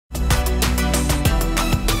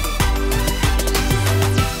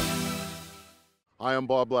Hi, I'm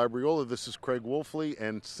Bob Labriola. This is Craig Wolfley,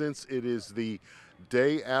 and since it is the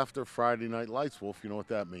day after Friday Night Lights, Wolf, you know what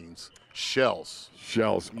that means? Shells.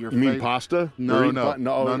 Shells. Your You mean fa- pasta? No, No,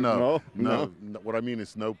 no. What I mean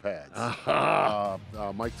is no pads.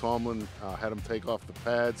 Mike Tomlin had him take off the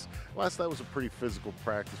pads. Last night was a pretty physical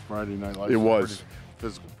practice. Friday Night Lights. It was. Pretty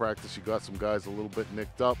physical practice. You got some guys a little bit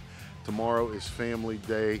nicked up. Tomorrow is family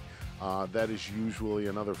day. That is usually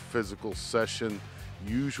another physical session,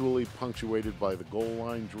 usually punctuated by the goal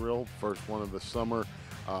line drill, first one of the summer.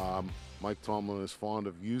 Mike Tomlin is fond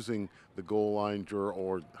of using the goal line drill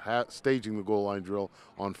or staging the goal line drill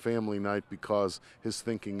on family night because his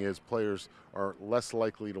thinking is players are less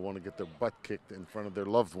likely to want to get their butt kicked in front of their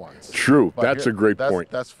loved ones. True. That's a great point.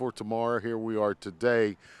 That's for tomorrow. Here we are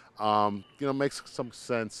today. Makes some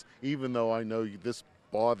sense, even though I know this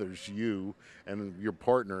bothers you and your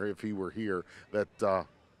partner if he were here, that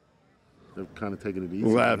they're kind of taking it easy.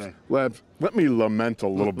 Labs, let me lament a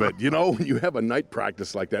little bit. You know, when you have a night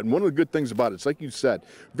practice like that, and one of the good things about it's like you said,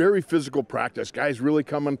 very physical practice. Guys really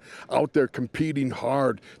coming out there competing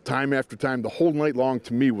hard time after time. The whole night long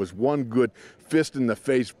to me was one good fist in the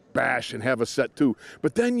face bash and have a set two.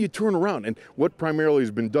 But then you turn around, and what primarily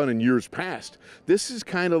has been done in years past, this is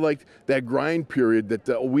kind of like that grind period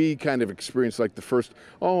that we kind of experienced like the first,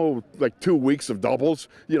 like 2 weeks of doubles.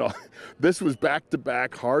 You know, this was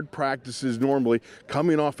back-to-back hard practices normally,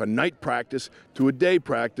 coming off a night practice to a day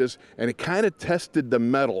practice, and it kind of tested the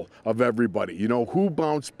mettle of everybody. You know, who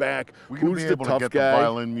bounced back, who's the tough guy. We get the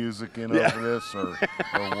violin music in over this, or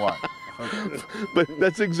what? But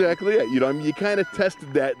that's exactly it. You know, I mean, you kind of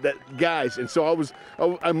tested that guys, and so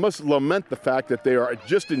I must lament the fact that they are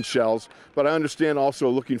just in shells, but I understand also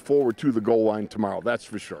looking forward to the goal line tomorrow. That's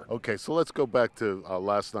for sure. Okay, so let's go back to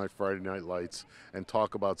last night, Friday Night Lights, and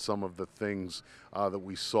talk about some of the things that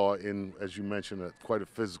we saw in, as you mentioned, quite a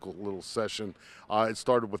physical little session. It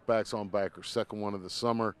started with backs on backers, second one of the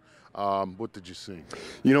summer. What did you see?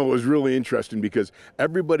 You know, it was really interesting because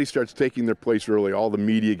everybody starts taking their place early, all the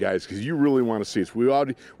media guys, because you really want to see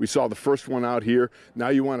it. We saw the first one out here. Now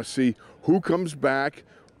you want to see who comes back,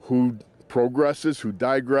 who progresses, who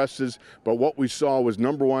digresses, but what we saw was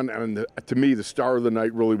number one, and to me the star of the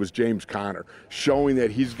night really was James Conner, showing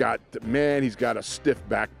that he's got a stiff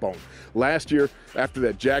backbone. Last year, after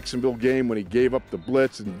that Jacksonville game when he gave up the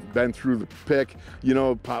blitz and been through the pick, you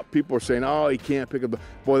know, people are saying, oh, he can't pick up the,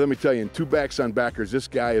 boy, let me tell you, in two backs on backers, this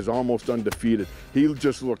guy is almost undefeated. He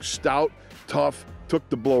just looks stout, tough, took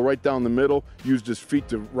the blow right down the middle, used his feet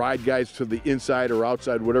to ride guys to the inside or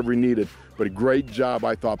outside, whatever he needed. But a great job,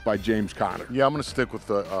 I thought, by James Conner. Yeah, I'm going to stick with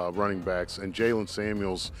the running backs. And Jalen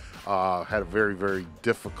Samuels had a very, very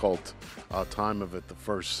difficult time of it the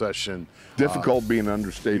first session. Difficult being an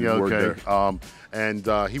understated word there.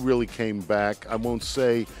 And he really came back. I won't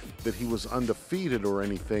say that he was undefeated or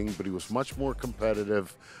anything, but he was much more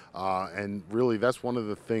competitive. And really, that's one of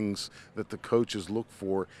the things that the coaches look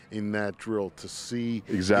for in that drill, to see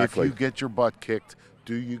if you get your butt kicked,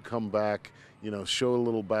 do you come back, you know, show a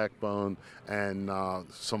little backbone and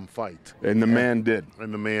some fight. And the man did.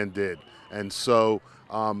 And the man did. And so,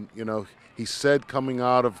 you know, he said coming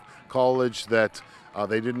out of college that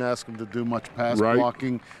they didn't ask him to do much pass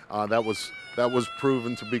blocking. That was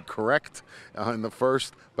proven to be correct in the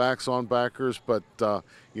first backs on backers. But,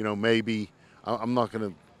 you know, maybe I'm not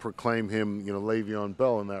going to proclaim him, you know, Le'Veon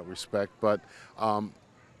Bell in that respect, but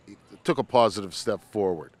he took a positive step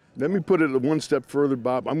forward. Let me put it one step further,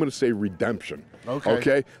 Bob. I'm going to say redemption.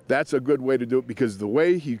 Okay? That's a good way to do it, because the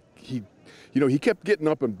way he kept getting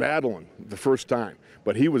up and battling the first time,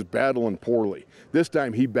 but he was battling poorly. This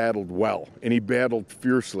time he battled well, and he battled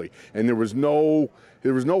fiercely, and there was no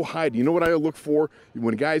hiding. You know what I look for?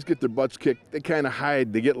 When guys get their butts kicked, they kind of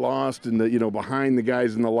hide. They get lost in the, you know, behind the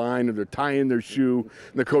guys in the line, or they're tying their shoe,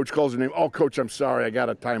 and the coach calls their name. Oh, coach, I'm sorry, I got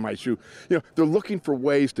to tie my shoe. You know, they're looking for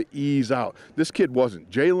ways to ease out. This kid wasn't.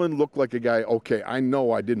 Jalen looked like a guy, okay, I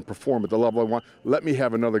know I didn't perform at the level I want. Let me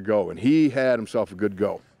have another go, and he had himself a good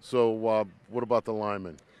go. So what about the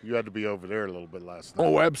linemen? You had to be over there a little bit last night.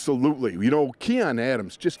 Oh, absolutely. You know, Keon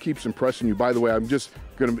Adams just keeps impressing you. By the way, I'm just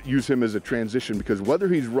going to use him as a transition, because whether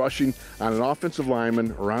he's rushing on an offensive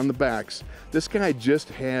lineman or on the backs, this guy just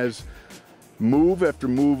has move after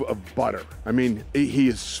move of butter. I mean, he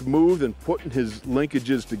is smooth and putting his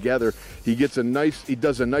linkages together. He does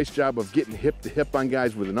a nice job of getting hip to hip on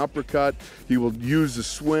guys with an uppercut. He will use the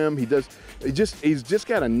swim. He's just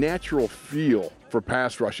got a natural feel for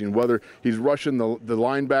pass rushing, whether he's rushing the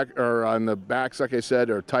linebacker or on the backs, like I said,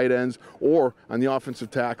 or tight ends, or on the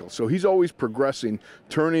offensive tackle. So he's always progressing,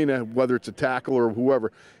 turning, whether it's a tackle or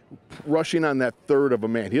whoever. rushing on that third of a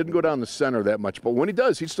man. He doesn't go down the center that much, but when he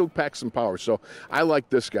does, he still packs some power. So I like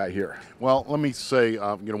this guy here. Well, let me say,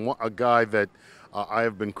 a guy that I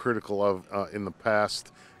have been critical of in the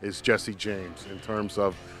past is Jesse James in terms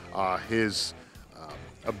of his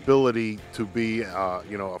ability to be,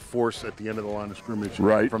 a force at the end of the line of scrimmage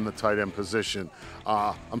from the tight end position.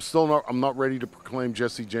 I'm not ready to proclaim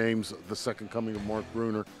Jesse James the second coming of Mark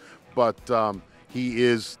Bruner, but he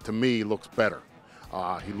is, to me, looks better.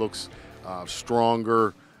 He looks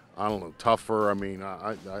stronger, I don't know, tougher. I mean,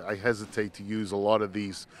 I hesitate to use a lot of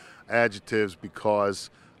these adjectives because,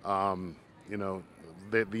 the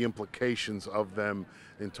implications of them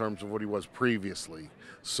in terms of what he was previously.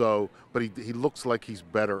 So, but he looks like he's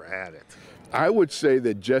better at it. I would say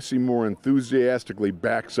that Jesse more enthusiastically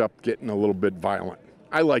backs up getting a little bit violent.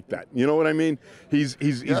 I like that. You know what I mean? He's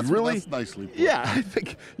really that's nicely put. Yeah, I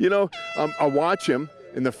think I watch him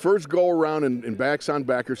in the first go around in backs on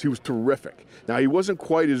backers. He was terrific. Now he wasn't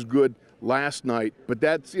quite as good last night, but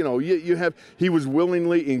that's he was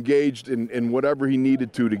willingly engaged in whatever he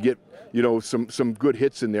needed to get some good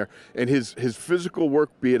hits in there, and his physical work,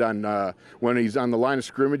 be it on when he's on the line of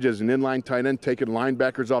scrimmage as an inline tight end taking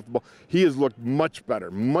linebackers off the ball, he has looked much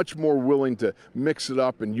better, much more willing to mix it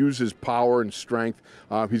up and use his power and strength.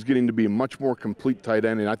 He's getting to be a much more complete tight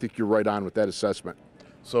end, and I think you're right on with that assessment.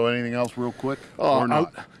 So anything else real quick? Or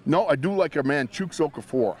not? No, I do like our man Chooks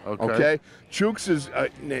Okafor. Okay? Chooks is,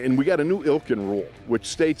 and we got a new Ilkin rule, which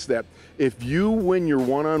states that if you win your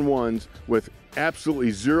one-on-ones with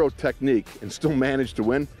absolutely zero technique and still manage to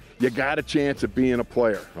win, you got a chance at being a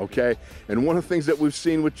player, okay? And one of the things that we've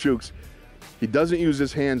seen with Chooks, he doesn't use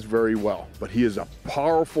his hands very well, but he is a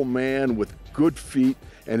powerful man with good feet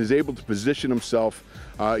and is able to position himself.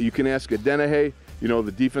 You can ask Adenehe,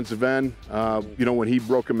 the defensive end, when he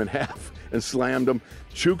broke him in half and slammed him.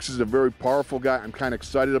 Chooks is a very powerful guy. I'm kind of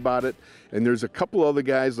excited about it. And there's a couple other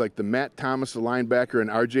guys like the Matt Thomas, the linebacker, and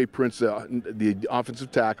R.J. Prince, the offensive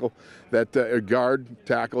tackle, that guard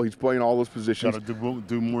tackle. He's playing all those positions. Got to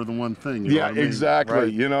do more than one thing. Yeah, exactly.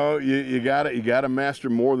 Right? You got to master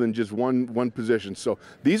more than just one position. So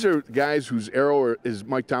these are guys whose arrow, as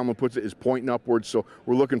Mike Tomlin puts it, is pointing upwards. So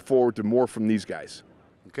we're looking forward to more from these guys.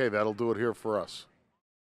 Okay, that'll do it here for us.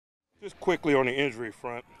 Just quickly on the injury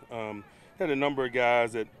front, had a number of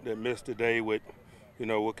guys that missed today with,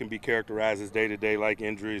 what can be characterized as day-to-day like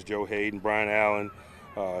injuries. Joe Hayden, Brian Allen,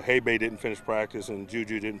 Hay-Bay didn't finish practice, and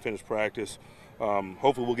Juju didn't finish practice.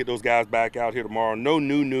 Hopefully we'll get those guys back out here tomorrow. No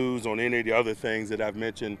new news on any of the other things that I've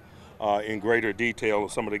mentioned in greater detail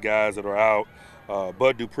of some of the guys that are out.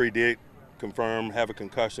 Bud Dupree did confirm have a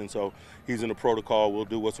concussion, so he's in the protocol. We'll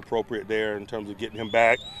do what's appropriate there in terms of getting him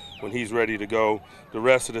back when he's ready to go. The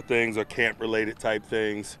rest of the things are camp-related type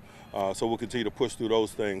things, so we'll continue to push through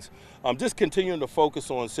those things. Just continuing to focus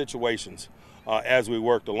on situations as we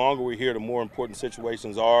work. The longer we're here, the more important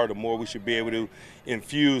situations are, the more we should be able to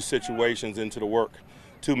infuse situations into the work.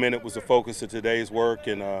 2 minute was the focus of today's work,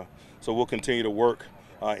 and so we'll continue to work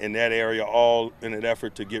in that area, all in an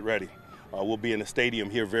effort to get ready. We'll be in the stadium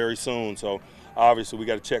here very soon, so obviously we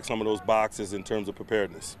got to check some of those boxes in terms of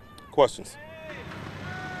preparedness. Questions?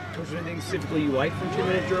 Was there anything specifically you like from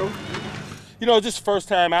 2-minute drill? Just first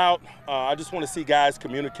time out. I just want to see guys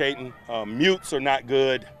communicating. Mutes are not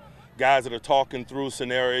good. Guys that are talking through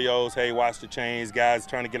scenarios, hey, watch the chains, guys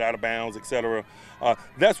trying to get out of bounds, etc.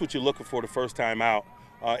 That's what you're looking for the first time out.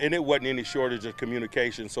 And it wasn't any shortage of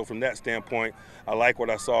communication. So from that standpoint, I like what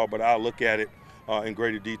I saw, but I'll look at it in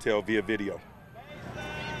greater detail via video.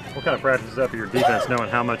 What kind of practice is that for your defense, knowing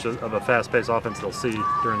how much of a fast-paced offense they'll see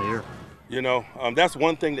during the year? That's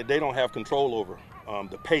one thing that they don't have control over,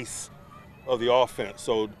 the pace of the offense.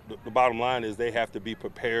 So the bottom line is they have to be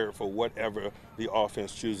prepared for whatever the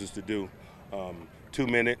offense chooses to do.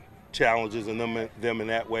 2-minute challenges them in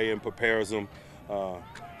that way and prepares them,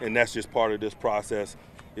 and that's just part of this process.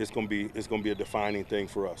 It's going to be a defining thing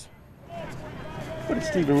for us. What did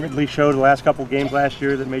Stephen Ridley show the last couple games last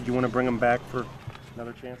year that made you want to bring him back for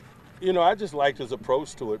another chance? I just liked his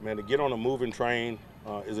approach to it, man. To get on a moving train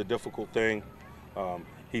is a difficult thing.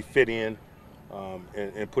 He fit in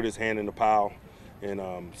and put his hand in the pile, and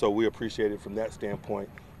so we appreciate it from that standpoint.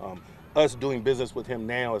 Us doing business with him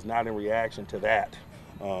now is not in reaction to that.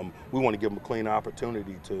 We want to give him a clean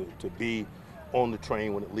opportunity to be on the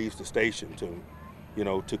train when it leaves the station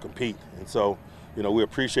to compete. And so, we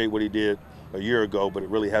appreciate what he did a year ago, but it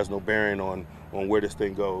really has no bearing on where this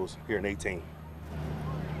thing goes here in 18.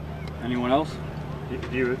 Anyone else?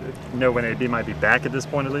 Do you know when AB might be back at this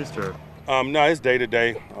point at least, or? No, it's day to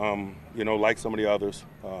day. Like some of the others.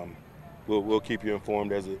 we'll keep you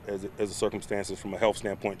informed as the circumstances from a health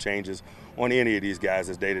standpoint changes on any of these guys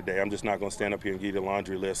as day to day. I'm just not going to stand up here and give you a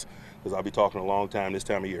laundry list because I'll be talking a long time this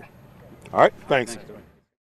time of year. All right, thanks.